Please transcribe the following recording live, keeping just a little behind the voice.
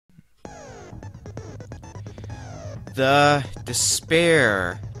the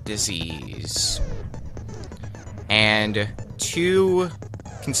despair disease, and 2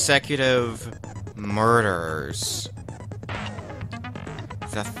 consecutive murders.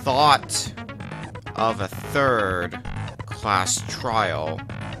 The thought of a third-class trial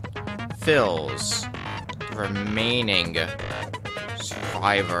fills the remaining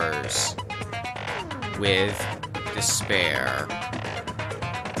survivors with despair.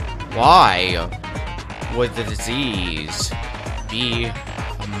 Why would the disease be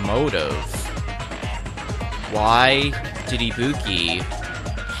a motive? Why did Ibuki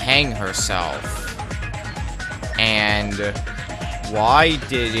hang herself? And why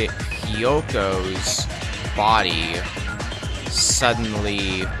did Hyoko's body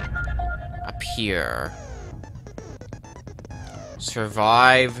suddenly appear?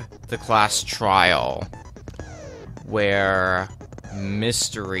 Survive the class trial, where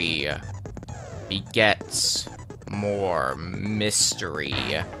mystery begets more mystery.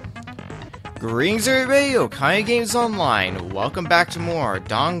 Greetings everybody, Okaya Games Online. Welcome back to more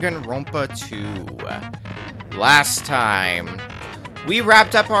Danganronpa 2. Last time, we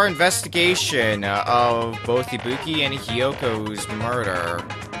wrapped up our investigation of both Ibuki and Hyoko's murder.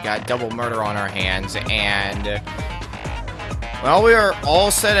 We got double murder on our hands, and well, we are all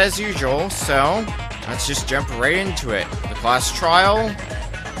set as usual, so let's just jump right into it. The class trial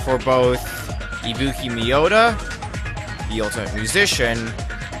for both Ibuki Miyota, the ultimate musician,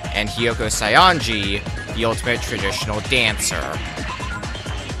 and Hyoko Saionji, the ultimate traditional dancer.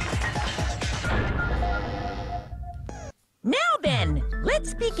 Now then,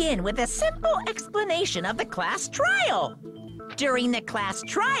 let's begin with a simple explanation of the class trial. During the class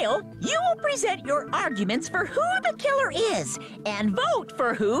trial, you will present your arguments for who the killer is and vote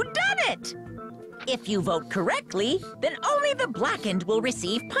for who done it. If you vote correctly, then only the blackened will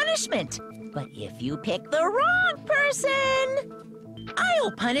receive punishment. But if you pick the wrong person,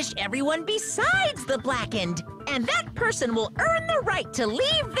 I'll punish everyone besides the blackened, and that person will earn the right to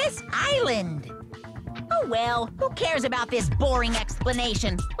leave this island. Oh well, who cares about this boring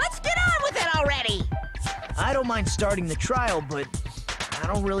explanation? Let's get on with it already! I don't mind starting the trial, but I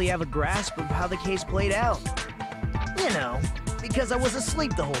don't really have a grasp of how the case played out. You know, because I was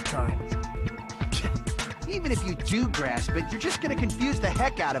asleep the whole time. Even if you do grasp it, you're just gonna confuse the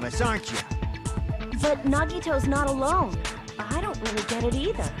heck out of us, aren't you? But Nagito's not alone. I don't really get it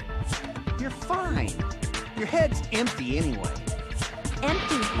either. You're fine. Your head's empty anyway.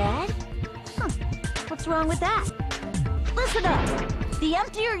 Empty head? Huh. What's wrong with that? Listen up. The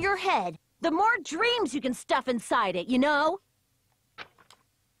emptier your head, the more dreams you can stuff inside it, you know?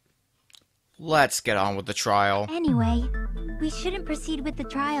 Let's get on with the trial. Anyway, we shouldn't proceed with the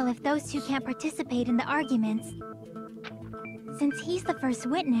trial if those two can't participate in the arguments. Since he's the first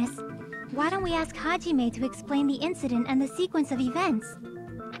witness, why don't we ask Hajime to explain the incident and the sequence of events?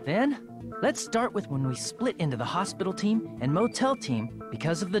 Then, let's start with when we split into the hospital team and motel team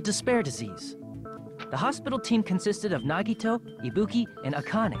because of the despair disease. The hospital team consisted of Nagito, Ibuki, and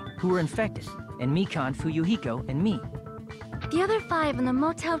Akane, who were infected, and Mikan, Fuyuhiko, and me. The other 5 in the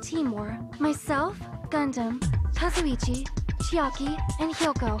motel team were myself, Gundam, Kazuichi, Chiaki, and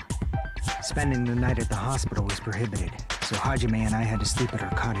Hyoko. Spending the night at the hospital was prohibited, so Hajime and I had to sleep at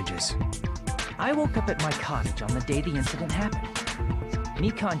our cottages. I woke up at my cottage on the day the incident happened.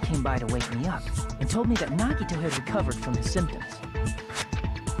 Mikan came by to wake me up and told me that Nagito had recovered from his symptoms.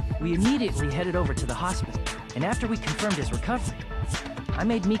 We immediately headed over to the hospital, and after we confirmed his recovery, I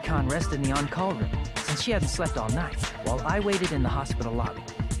made Mikan rest in the on-call room since she hadn't slept all night, while I waited in the hospital lobby.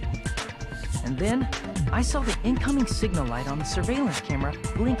 And then, I saw the incoming signal light on the surveillance camera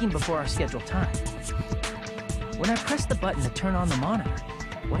blinking before our scheduled time. When I pressed the button to turn on the monitor,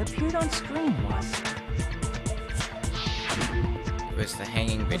 what appeared on screen was... It was the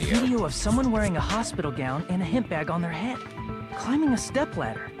hanging a video. video of someone wearing a hospital gown and a hemp bag on their head, climbing a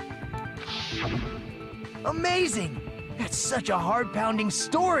stepladder. Amazing! That's such a heart-pounding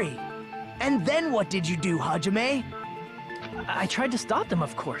story! And then what did you do, Hajime? I tried to stop them,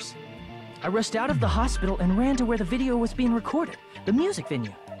 of course. I rushed out of the hospital and ran to where the video was being recorded, the music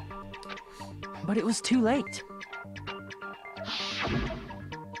venue. But it was too late.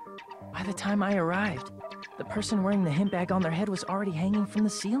 By the time I arrived, the person wearing the hemp bag on their head was already hanging from the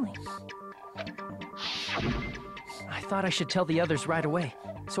ceiling. I thought I should tell the others right away,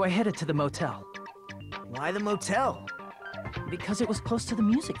 so I headed to the motel. Why the motel? Because it was close to the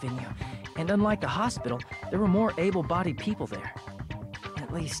music venue, and unlike the hospital, there were more able-bodied people there.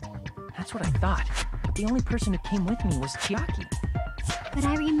 At least, that's what I thought, but the only person who came with me was Chiaki. But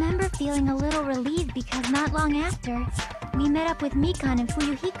I remember feeling a little relieved because not long after, we met up with Mikan and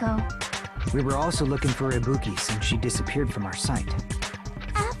Fuyuhiko. We were also looking for Ibuki since she disappeared from our sight.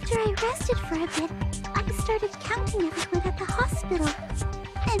 After I rested for a bit, I started counting everyone at the hospital.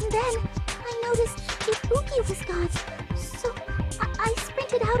 And then I noticed Ibuki was gone. So I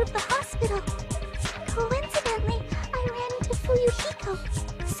sprinted out of the hospital. Coincidentally, I ran into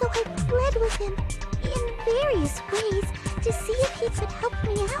Fuyuhiko. So I fled with him in various ways to see if he could help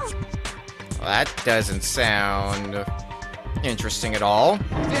me out. Well, that doesn't sound interesting at all.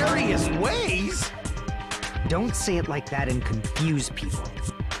 Various ways? Don't say it like that and confuse people.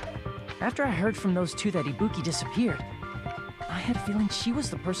 After I heard from those two that Ibuki disappeared, I had a feeling she was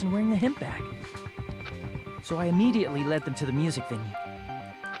the person wearing the hemp bag. So I immediately led them to the music venue.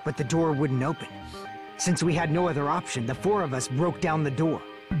 But the door wouldn't open. Since we had no other option, the four of us broke down the door.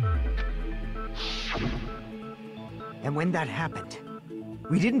 And when that happened,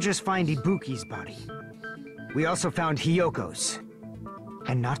 we didn't just find Ibuki's body. We also found Hiyoko's.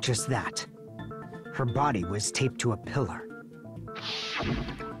 And not just that. Her body was taped to a pillar.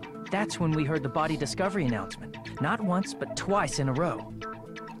 That's when we heard the body discovery announcement. Not once, but twice in a row.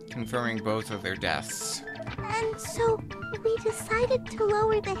 Confirming both of their deaths. And so we decided to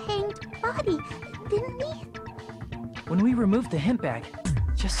lower the hanged body, didn't we? When we removed the hemp bag,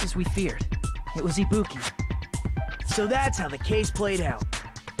 just as we feared, it was Ibuki. So that's how the case played out.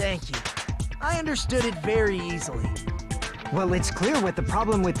 Thank you. I understood it very easily. Well, it's clear what the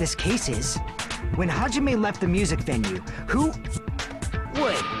problem with this case is. When Hajime left the music venue, who...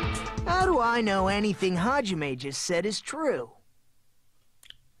 Wait, how do I know anything Hajime just said is true?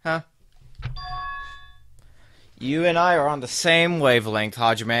 Huh? You and I are on the same wavelength,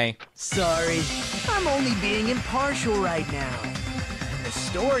 Hajime. Sorry, I'm only being impartial right now. And the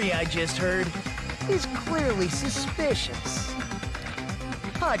story I just heard is clearly suspicious.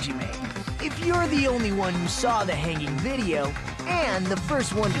 Hajime, if you're the only one who saw the hanging video, and the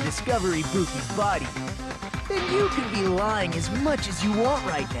first one to discover Ibuki's body, then you can be lying as much as you want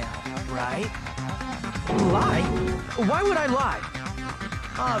right now, right? Lie? Why would I lie?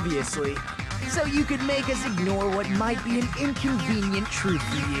 Obviously. So you could make us ignore what might be an inconvenient truth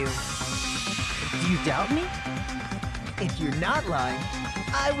for you. Do you doubt me? If you're not lying,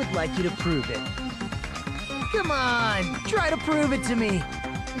 I would like you to prove it. Come on, try to prove it to me.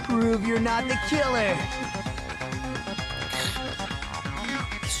 Prove you're not the killer.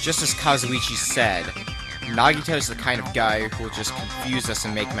 It's just as Kazuichi said. Nagito's the kind of guy who will just confuse us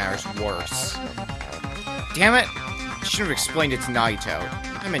and make matters worse. Damn it! I should have explained it to Nagito.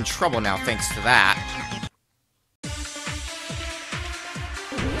 I'm in trouble now thanks to that.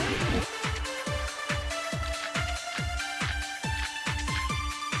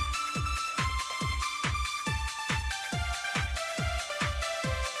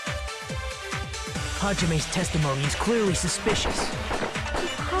 Hajime's testimony is clearly suspicious.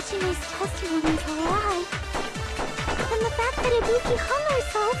 If Hajime's testimony is a lie, then the fact that Ibuki hung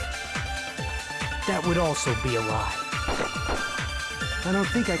herself... That would also be a lie. I don't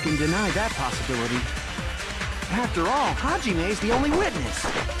think I can deny that possibility. After all, Hajime's the only witness.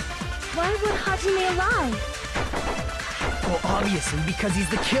 Why would Hajime lie? Well, obviously, because he's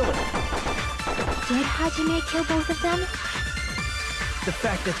the killer. Did Hajime kill both of them? The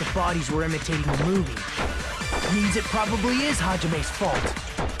fact that the bodies were imitating the movie means it probably is Hajime's fault.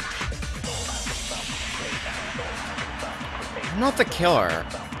 I'm not the killer.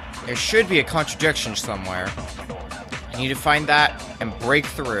 There should be a contradiction somewhere. I need to find that and break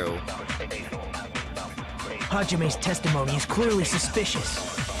through. Hajime's testimony is clearly suspicious.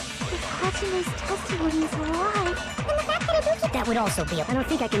 If Hajime's testimony is a lie, then the fact that Ibuki... That would also be. I don't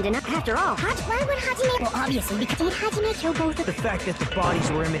think I can deny. After all, why would Hajime? Well, obviously, because did Hajime kill both of The fact that the bodies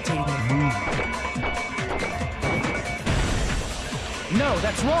were imitating the movie. No,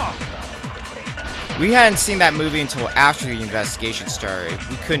 that's wrong! We hadn't seen that movie until after the investigation started.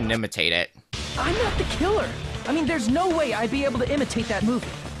 We couldn't imitate it. I'm not the killer! I mean, there's no way I'd be able to imitate that movie.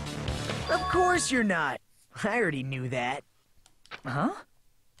 Of course you're not. I already knew that. Huh?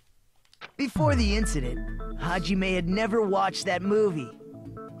 Before the incident, Hajime had never watched that movie.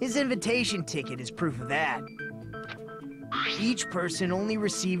 His invitation ticket is proof of that. Each person only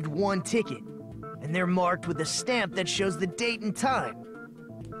received one ticket, and they're marked with a stamp that shows the date and time.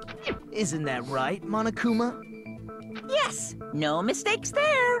 Isn't that right, Monokuma? Yes, no mistakes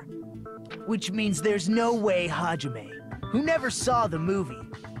there. Which means there's no way Hajime, who never saw the movie,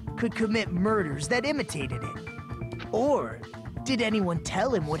 could commit murders that imitated it. Or did anyone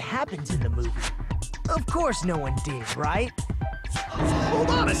tell him what happens in the movie? Of course no one did, right? Hold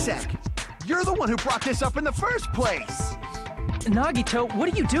on a sec. You're the one who brought this up in the first place. Nagito,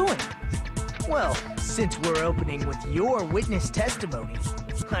 what are you doing? Well, since we're opening with your witness testimony,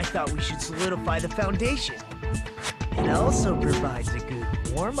 I thought we should solidify the foundation. It also provides a good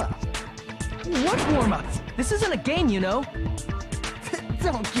warm-up. What warm-up? This isn't a game, you know.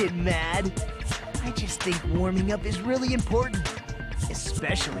 Don't get mad. I just think warming up is really important.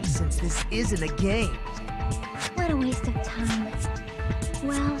 Especially since this isn't a game. What a waste of time.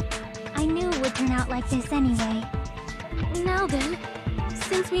 Well, I knew it would turn out like this anyway. Now then,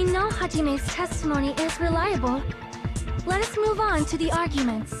 since we know Hajime's testimony is reliable, let us move on to the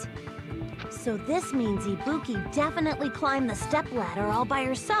arguments. So this means Ibuki definitely climbed the stepladder all by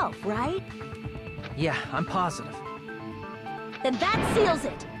herself, right? Yeah, I'm positive. Then that seals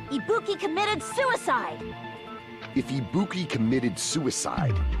it! Ibuki committed suicide! If Ibuki committed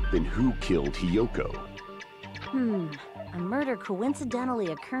suicide, then who killed Hiyoko? A murder coincidentally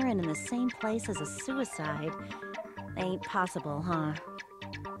occurring in the same place as a suicide. Ain't possible, huh?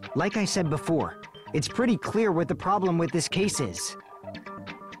 Like I said before, it's pretty clear what the problem with this case is.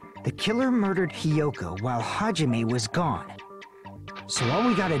 The killer murdered Hiyoko while Hajime was gone. So all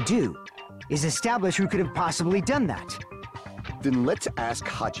we gotta do is establish who could have possibly done that. Then let's ask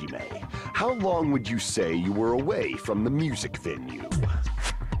Hajime. How long would you say you were away from the music venue?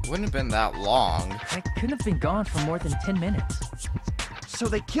 Wouldn't have been that long. I couldn't have been gone for more than 10 minutes. So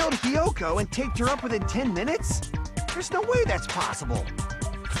they killed Hiyoko and taped her up within 10 minutes? There's no way that's possible.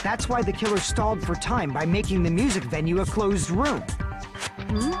 That's why the killer stalled for time by making the music venue a closed room.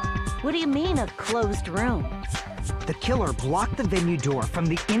 What do you mean, a closed room? The killer blocked the venue door from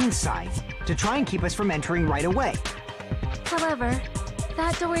the inside to try and keep us from entering right away. However,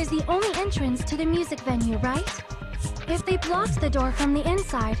 that door is the only entrance to the music venue, right? If they blocked the door from the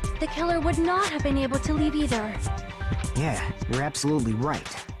inside, the killer would not have been able to leave either. Yeah, you're absolutely right.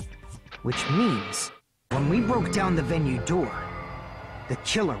 Which means, when we broke down the venue door, the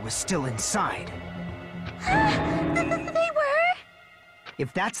killer was still inside. They were?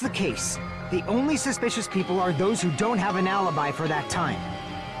 If that's the case, the only suspicious people are those who don't have an alibi for that time.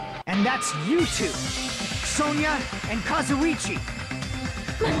 And that's you two! Sonia and Kazuichi!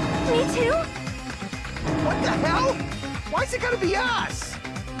 Me too? What the hell? Why's it gotta be us?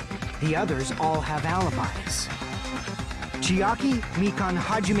 The others all have alibis. Chiaki, Mikan,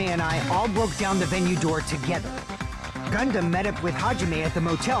 Hajime, and I all broke down the venue door together. Gundam met up with Hajime at the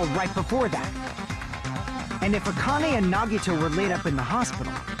motel right before that. And if Akane and Nagito were laid up in the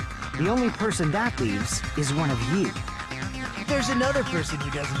hospital, the only person that leaves is one of you. There's another person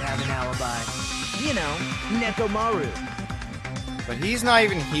who doesn't have an alibi. You know, Nekomaru. But he's not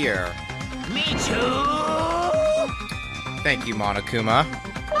even here. Me too! Thank you, Monokuma.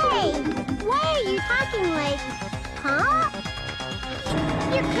 Hey, why are you talking like... Huh?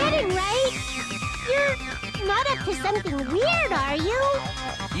 You're kidding, right? You're not up to something weird, are you?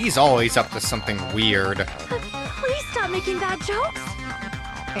 He's always up to something weird. Please stop making bad jokes.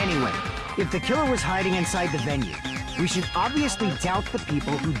 Anyway, if the killer was hiding inside the venue, we should obviously doubt the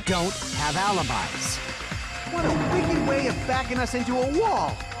people who don't have alibis. What a wicked way of backing us into a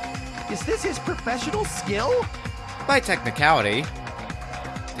wall! Is this his professional skill? By technicality,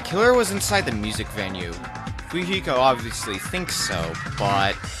 the killer was inside the music venue. Fujiko obviously thinks so,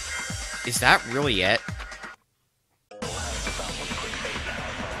 but is that really it?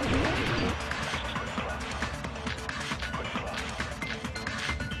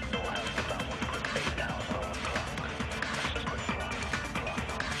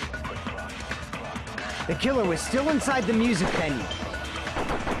 The killer was still inside the music venue.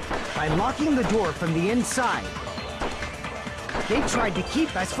 By locking the door from the inside, they tried to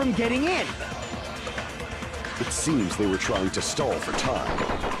keep us from getting in. It seems they were trying to stall for time.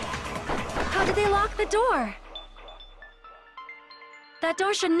 How did they lock the door? That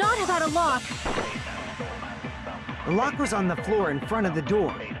door should not have had a lock. The lock was on the floor in front of the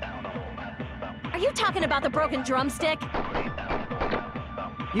door. Are you talking about the broken drumstick?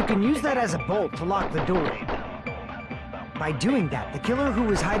 You can use that as a bolt to lock the door. By doing that, the killer who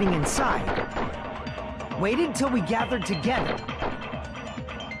was hiding inside waited till we gathered together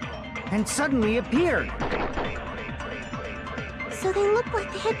and suddenly appeared. So they looked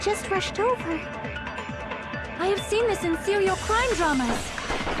like they had just rushed over. I have seen this in serial crime dramas.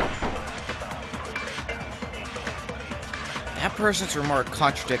 That person's remark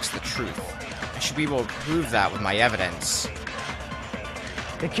contradicts the truth. I should be able to prove that with my evidence.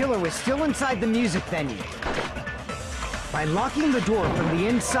 The killer was still inside the music venue. By locking the door from the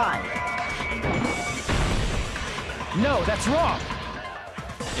inside. No, that's wrong!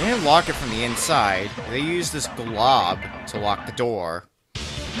 They didn't lock it from the inside. They used this glob to lock the door.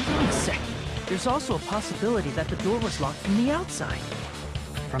 Wait a second. There's also a possibility that the door was locked from the outside.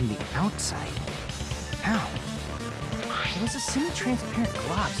 From the outside? How? There was a semi-transparent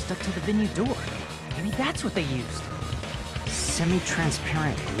glob stuck to the venue door. Maybe that's what they used.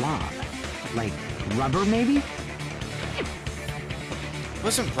 Semi-transparent glob? Like rubber, maybe? It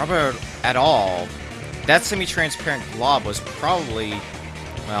wasn't rubber at all. That semi-transparent glob was probably,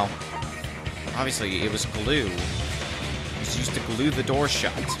 well, obviously it was glue. It was used to glue the door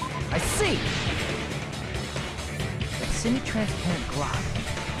shut. I see! That semi-transparent glob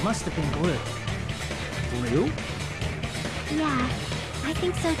must have been glue. Glue? Yeah, I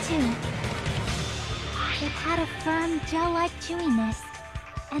think so too. It had a firm, gel-like chewiness,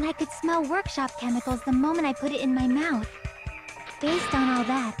 and I could smell workshop chemicals the moment I put it in my mouth. Based on all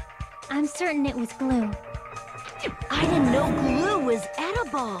that, I'm certain it was glue. I didn't know glue was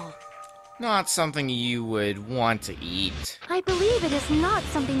edible. Not something you would want to eat. I believe it is not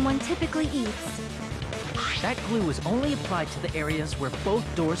something one typically eats. That glue was only applied to the areas where both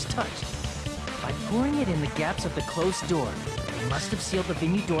doors touched. By pouring it in the gaps of the closed door, they must have sealed the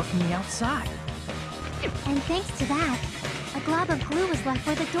venue door from the outside. And thanks to that, a glob of glue was left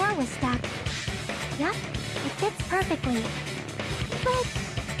where the door was stuck. Yep, it fits perfectly. But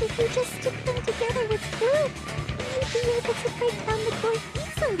if you just stick them together with glue, you'd be able to break down the door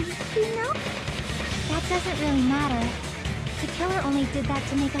easily, you know? That doesn't really matter. The killer only did that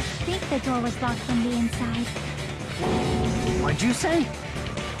to make us think the door was locked from the inside. What'd you say?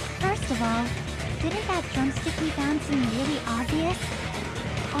 First of all, didn't that drumstick we found seem really obvious?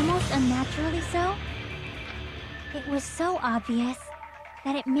 Almost unnaturally so? It was so obvious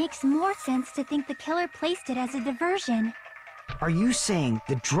that it makes more sense to think the killer placed it as a diversion. Are you saying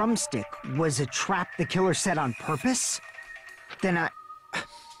the drumstick was a trap the killer set on purpose? Then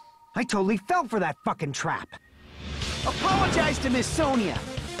I totally fell for that fucking trap. Apologize to Miss Sonia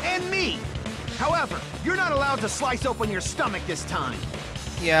and me. However, you're not allowed to slice open your stomach this time.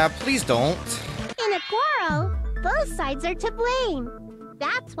 Yeah, please don't. In a quarrel, both sides are to blame.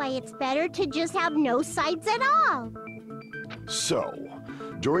 That's why it's better to just have no sides at all. So,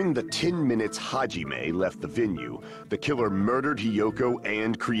 during the 10 minutes Hajime left the venue, the killer murdered Hiyoko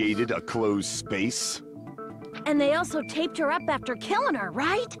and created a closed space? And they also taped her up after killing her,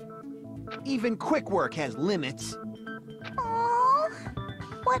 right? Even quick work has limits. Oh,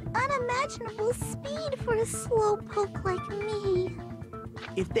 what unimaginable speed for a slowpoke like me.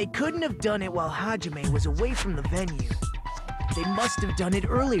 If they couldn't have done it while Hajime was away from the venue, they must have done it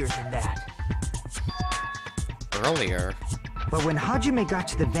earlier than that. Earlier? But when Hajime got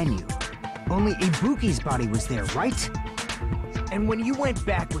to the venue, only Ibuki's body was there, right? And when you went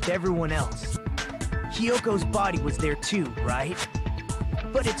back with everyone else, Hiyoko's body was there too, right?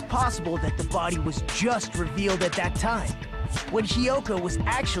 But it's possible that the body was just revealed at that time, when Hiyoko was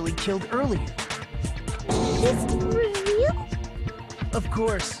actually killed earlier. Just revealed? Of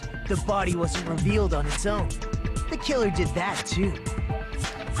course, the body wasn't revealed on its own. The killer did that too.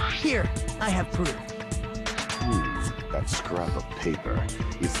 Here, I have proof. That scrap of paper.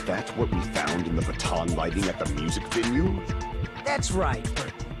 Is that what we found in the baton lighting at the music venue? That's right,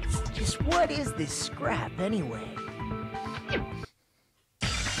 but just what is this scrap anyway?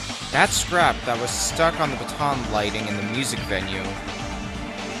 That scrap that was stuck on the baton lighting in the music venue.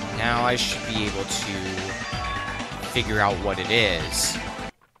 Now I should be able to figure out what it is.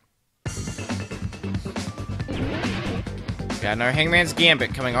 Got another Hangman's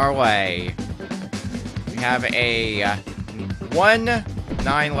Gambit coming our way. We have a 1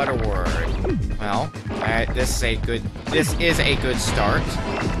 9-letter word. Well, this is a good start.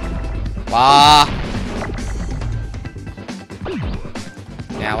 Bah.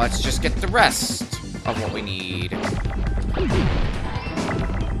 Now let's just get the rest of what we need.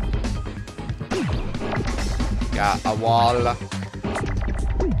 Got a wall.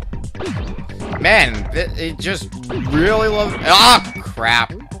 Man, it just really loves. Ah,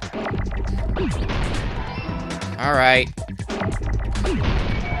 crap. Alright.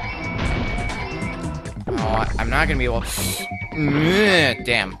 Oh, I'm not gonna be able to...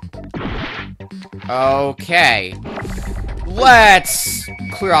 Damn. Okay. Let's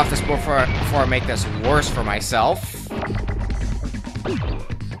clear off this board before I make this worse for myself.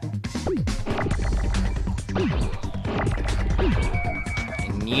 I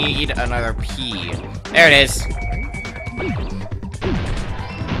need another P. There it is.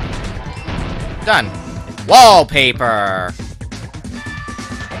 Done. Wallpaper.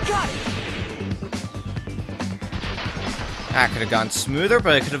 Got it. That could have gone smoother,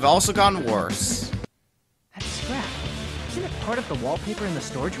 but it could have also gone worse. That scrap. Isn't it part of the wallpaper in the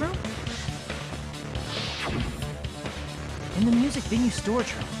storage room? In the music venue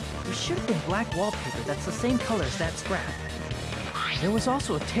storage room, there should have been black wallpaper that's the same color as that scrap. There was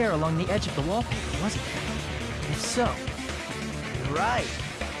also a tear along the edge of the wallpaper, wasn't there? If so, right.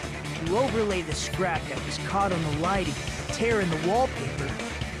 You overlay the scrap that was caught on the lighting, tear in the wallpaper.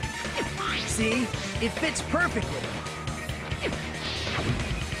 See? It fits perfectly.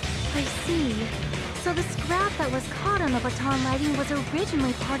 I see. So the scrap that was caught on the baton lighting was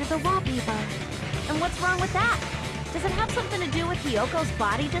originally part of the wallpaper. And what's wrong with that? Does it have something to do with Hiyoko's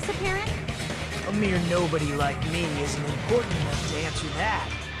body disappearing? A mere nobody like me isn't important enough to answer that.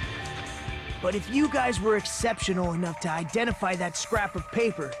 But if you guys were exceptional enough to identify that scrap of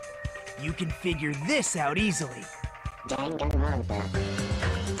paper, you can figure this out easily. Danganronpa.